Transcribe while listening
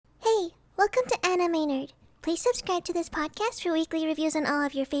Anime Nerd. Please subscribe to this podcast for weekly reviews on all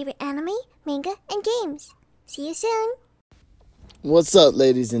of your favorite anime, manga, and games. See you soon! What's up,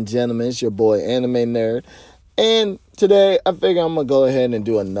 ladies and gentlemen? It's your boy, Anime Nerd. And today, I figure I'm going to go ahead and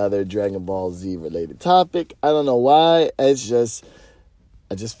do another Dragon Ball Z related topic. I don't know why. I just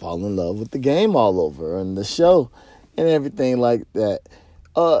fall in love with the game all over and the show and everything like that.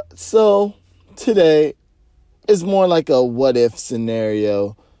 So today is more like a what if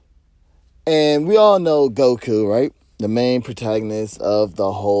scenario. And we all know Goku, right? The main protagonist of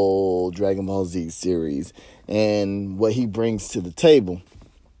the whole Dragon Ball Z series and what he brings to the table.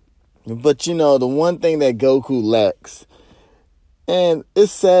 But you know, the one thing that Goku lacks, and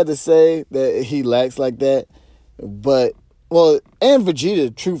it's sad to say that he lacks like that, but, well, and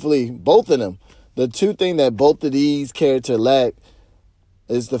Vegeta, truthfully, both of them, the two things that both of these characters lack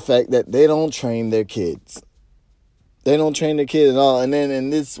is the fact that they don't train their kids. They don't train their kids at all. And then in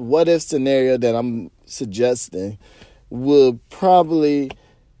this what if scenario that I'm suggesting will probably,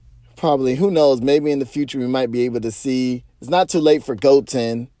 who knows, maybe in the future we might be able to see, it's not too late for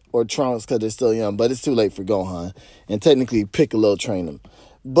Goten or Trunks because they're still young, but it's too late for Gohan. And technically Piccolo train them.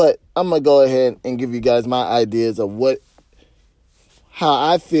 But I'm going to go ahead and give you guys my ideas of how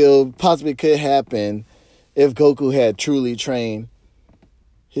I feel possibly could happen if Goku had truly trained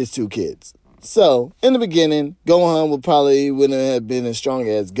his two kids. So, in the beginning, Gohan wouldn't have been as strong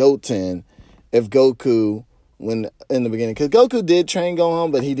as Goten if Goku, in the beginning, because Goku did train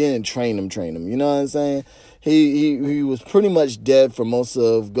Gohan, but he didn't train him. You know what I'm saying? He was pretty much dead for most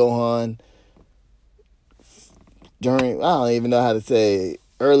of Gohan during, I don't even know how to say,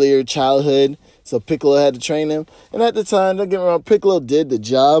 earlier childhood. So Piccolo had to train him. And at the time, don't get me wrong, Piccolo did the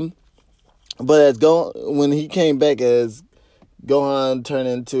job. But when he came back as Gohan turned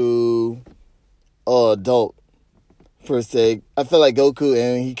into adult, per se, I feel like Goku,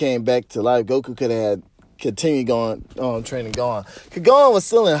 and he came back to life, Goku could have continued going on training Gohan. Because Gohan was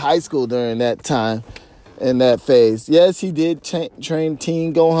still in high school during that time, in that phase. Yes, he did train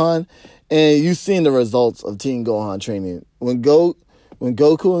Teen Gohan, and you've seen the results of Teen Gohan training. When Goku and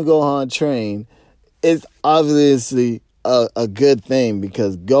Gohan train, it's obviously a good thing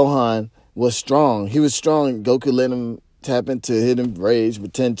because Gohan was strong. He was strong. Goku let him tap into hidden rage,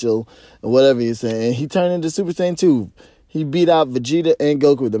 potential, and whatever you're saying. And he turned into Super Saiyan 2. He beat out Vegeta and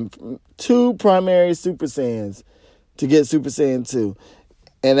Goku, the two primary Super Saiyans, to get Super Saiyan 2.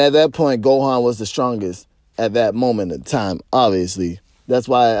 And at that point, Gohan was the strongest at that moment in time, obviously. That's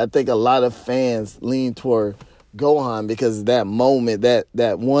why I think a lot of fans lean toward Gohan because of that moment,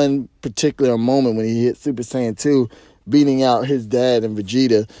 that one particular moment when he hit Super Saiyan 2, beating out his dad and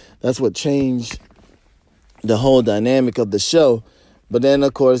Vegeta. That's what changed the whole dynamic of the show. But then,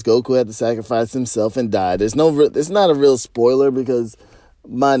 of course, Goku had to sacrifice himself and die. It's not a real spoiler because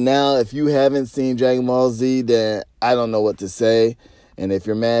by now, if you haven't seen Dragon Ball Z, then I don't know what to say. And if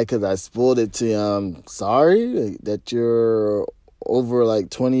you're mad because I spoiled it to you, I'm sorry that you're over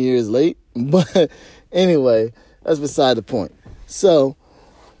like 20 years late. But anyway, that's beside the point. So,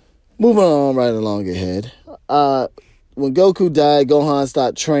 moving on right along ahead. When Goku died, Gohan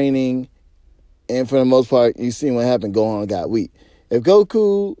stopped training. And for the most part, you see what happened. Gohan got weak. If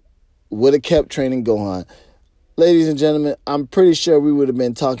Goku would have kept training Gohan, ladies and gentlemen, I'm pretty sure we would have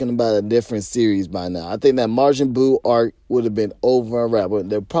been talking about a different series by now. I think that Majin Buu arc would have been over and wrapped.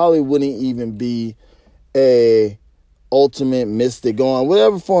 There probably wouldn't even be a Ultimate Mystic Gohan,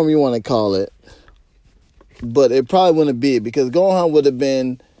 whatever form you want to call it. But it probably wouldn't be it because Gohan would have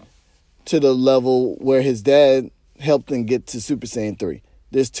been to the level where his dad helped him get to Super Saiyan 3.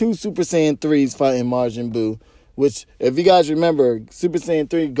 There's two Super Saiyan 3s fighting Majin Buu, which, if you guys remember, Super Saiyan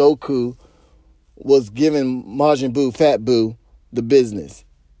 3 Goku was giving Majin Buu, Fat Buu, the business.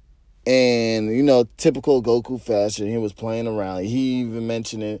 And, you know, typical Goku fashion, he was playing around. He even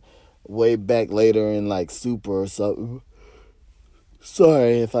mentioned it way back later in, like, Super or something.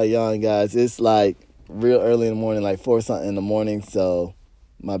 Sorry if I yawn, guys. It's, like, real early in the morning, like 4 something in the morning, so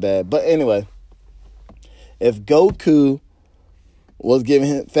my bad. But anyway, if Goku was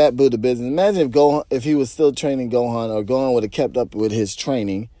giving Fat Buu the business. Imagine if he was still training Gohan, or Gohan would have kept up with his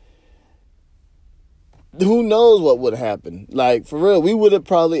training. Who knows what would happen? Like, for real, we would have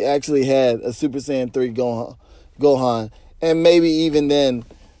probably actually had a Super Saiyan 3 Gohan, and maybe even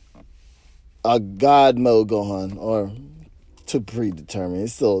a God mode Gohan, or to predetermine.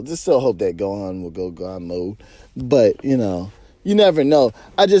 Just still hope that Gohan will go God mode. But, you know, you never know.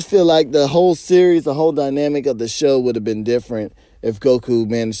 I just feel like the whole series, the whole dynamic of the show would have been different if Goku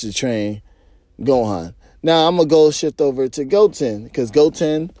managed to train Gohan. Now, I'm going to go shift over to Goten, because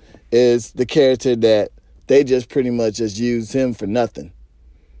Goten is the character that they just pretty much just use him for nothing.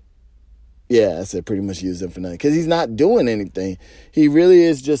 Yeah, I said pretty much use him for nothing. Because he's not doing anything. He really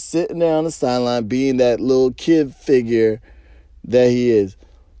is just sitting there on the sideline being that little kid figure that he is.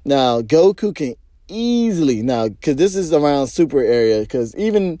 Now, Goku can easily, because this is around Super area, because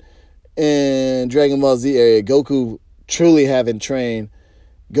even in Dragon Ball Z area, Goku truly haven't trained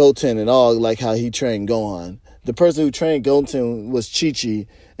Goten at all like how he trained Gohan. The person who trained Goten was Chi-Chi,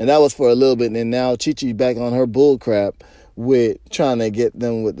 and that was for a little bit, and now Chi-Chi back on her bull crap with trying to get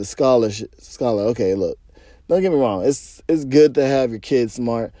them with the scholar. Okay, look, don't get me wrong. It's good to have your kids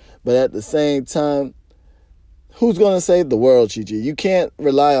smart, but at the same time, who's going to save the world, Chi-Chi? You can't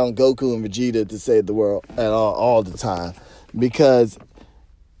rely on Goku and Vegeta to save the world at all the time, because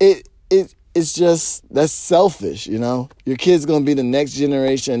it's just, that's selfish, you know? Your kid's going to be the next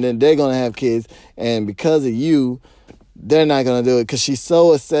generation, and then they're going to have kids, and because of you, they're not going to do it because she's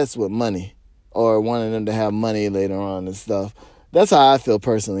so obsessed with money or wanting them to have money later on and stuff. That's how I feel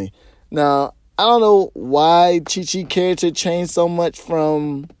personally. Now, I don't know why Chi-Chi character changed so much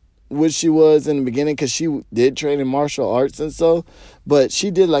from what she was in the beginning, because she did train in martial arts and so, but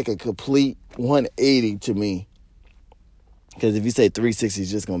she did like a complete 180 to me. Because if you say 360,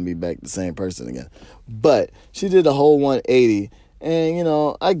 she's just going to be back the same person again. But she did a whole 180. And, you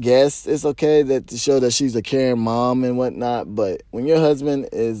know, I guess it's okay that to show that she's a caring mom and whatnot. But when your husband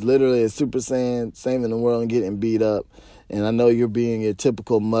is literally a Super Saiyan, saving the world and getting beat up, and I know you're being your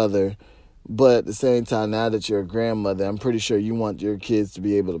typical mother, but at the same time, now that you're a grandmother, I'm pretty sure you want your kids to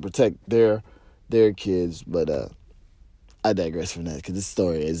be able to protect their kids. But I digress from that, because this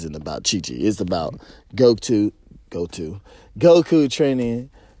story isn't about Chi-Chi. It's about Goku training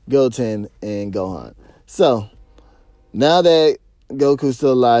Goten and Gohan. So, now that Goku's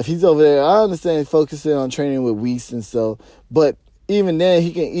still alive, he's over there, I understand, focusing on training with Whis and so, but even then,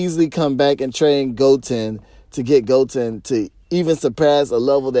 he can easily come back and train Goten to get Goten to even surpass a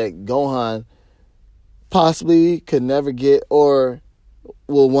level that Gohan possibly could never get or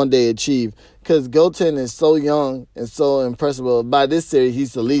will one day achieve. Because Goten is so young and so impressive. By this series,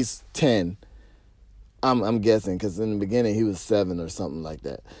 he's at least 10. I'm guessing, because in the beginning he was 7 or something like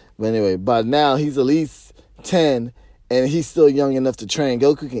that. But anyway, by now he's at least 10, and he's still young enough to train.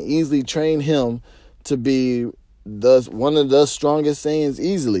 Goku can easily train him to be one of the strongest Saiyans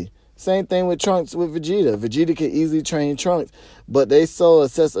easily. Same thing with Trunks with Vegeta. Vegeta can easily train Trunks, but they so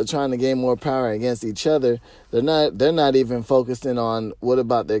obsessed with trying to gain more power against each other. They're not even focusing on what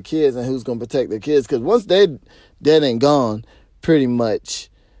about their kids and who's going to protect their kids. Because once they're dead and gone, pretty much,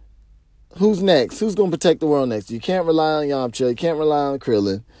 who's next? Who's going to protect the world next? You can't rely on Yamcha. You can't rely on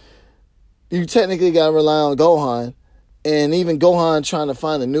Krillin. You technically got to rely on Gohan. And even Gohan trying to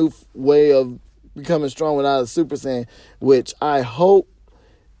find a new way of becoming strong without a Super Saiyan, which I hope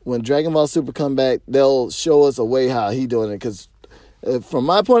when Dragon Ball Super come back, they'll show us a way how he doing it. Because from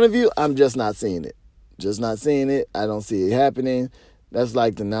my point of view, I'm just not seeing it. Just not seeing it. I don't see it happening. That's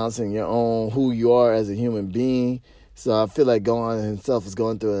like denouncing your own, who you are as a human being. So I feel like Gohan himself is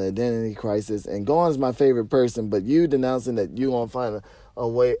going through an identity crisis. And Gohan's my favorite person, but you denouncing that you going to find a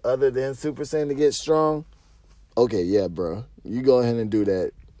way other than Super Saiyan to get strong? Okay, yeah, bro. You go ahead and do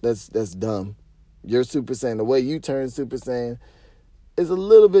that. That's dumb. Your Super Saiyan, the way you turn Super Saiyan, is a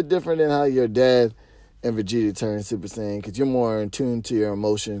little bit different than how your dad and Vegeta turned Super Saiyan, because you're more in tune to your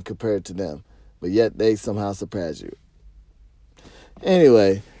emotion compared to them. But yet they somehow surpass you.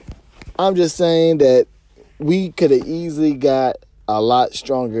 Anyway, I'm just saying that we could have easily got a lot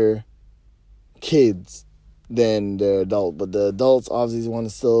stronger kids than the adult, but the adults obviously want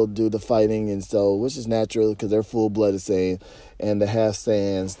to still do the fighting, and so, which is natural because they're full-blooded Saiyan, and the half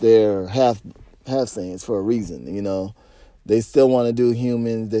Saiyans, they're half Saiyans for a reason, you know. They still want to do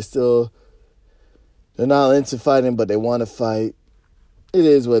humans. They're not into fighting, but they want to fight. It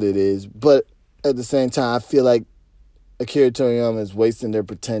is what it is. But at the same time, I feel like Akira Toriyama is wasting their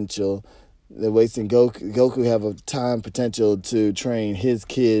potential. They're wasting Goku have a time potential to train his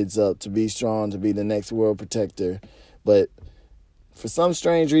kids up to be strong, to be the next world protector. But for some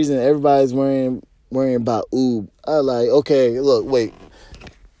strange reason, everybody's worrying about Oob. I'm like, okay, look, wait.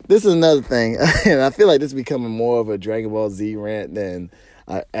 This is another thing, and I feel like this is becoming more of a Dragon Ball Z rant than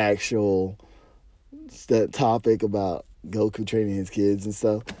an actual topic about Goku training his kids and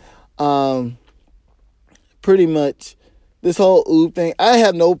stuff. Pretty much, this whole Oob thing, I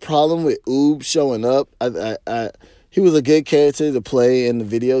have no problem with Oob showing up. He was a good character to play in the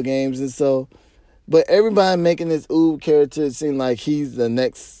video games and so, but everybody making this Oob character seem like he's the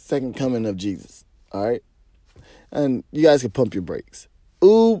next second coming of Jesus, all right? And you guys can pump your brakes.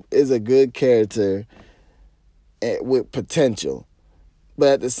 Oob is a good character with potential. But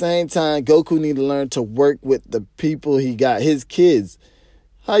at the same time, Goku need to learn to work with the people he got, his kids.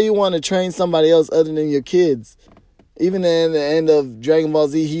 How you want to train somebody else other than your kids? Even in the end of Dragon Ball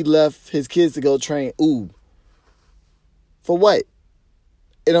Z, he left his kids to go train Oob. For what?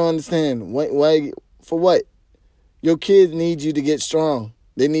 I don't understand. Why? For what? Your kids need you to get strong.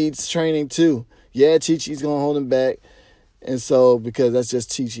 They need training too. Yeah, Chi-Chi's going to hold him back. And so, because that's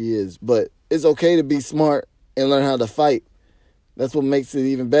just Chi-Chi is. But it's okay to be smart and learn how to fight. That's what makes it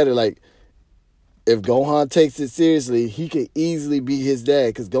even better. Like, if Gohan takes it seriously, he could easily beat his dad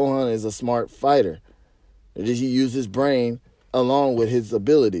because Gohan is a smart fighter. He uses his brain along with his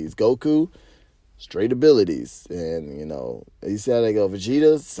abilities. Goku, straight abilities. And, you see how they go.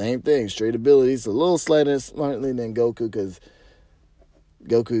 Vegeta, same thing, straight abilities. A little smartly than Goku because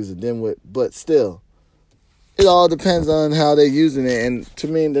Goku's a dimwit. But still, it all depends on how they're using it. And to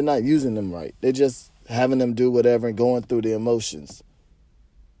me, they're not using them right. They're just having them do whatever and going through the emotions.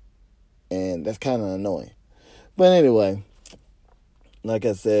 And that's kind of annoying. But anyway, like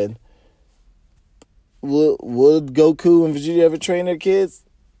I said, would Goku and Vegeta ever train their kids?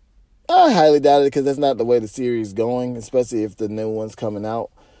 I highly doubt it because that's not the way the series is going, especially if the new one's coming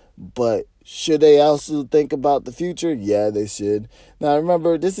out. But should they also think about the future? Yeah, they should. Now,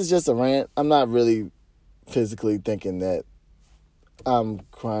 remember, this is just a rant. I'm not really physically thinking that I'm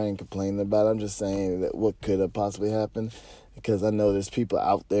crying, complaining about it. I'm just saying that what could have possibly happened. Because I know there's people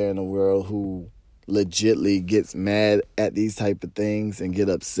out there in the world who legitly gets mad at these type of things and get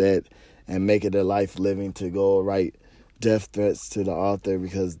upset and make it their life living to go write death threats to the author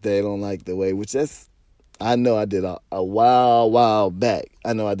because they don't like the way, I know I did a while back.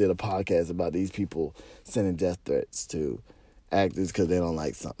 I know I did a podcast about these people sending death threats to actors because they don't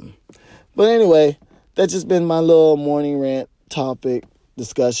like something. But anyway, that's just been my little morning rant topic,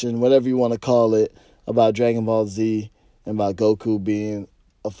 discussion, whatever you want to call it, about Dragon Ball Z. And about Goku being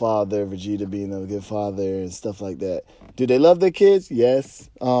a father, Vegeta being a good father, and stuff like that. Do they love their kids? Yes.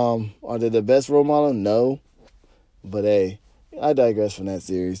 Are they the best role model? No. But hey, I digress from that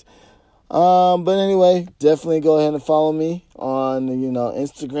series. But anyway, definitely go ahead and follow me on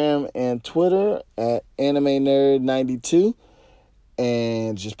Instagram and Twitter at AnimeNerd92,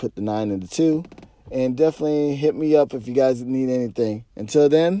 and just put the 9 and the 2. And definitely hit me up if you guys need anything. Until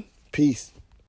then, peace.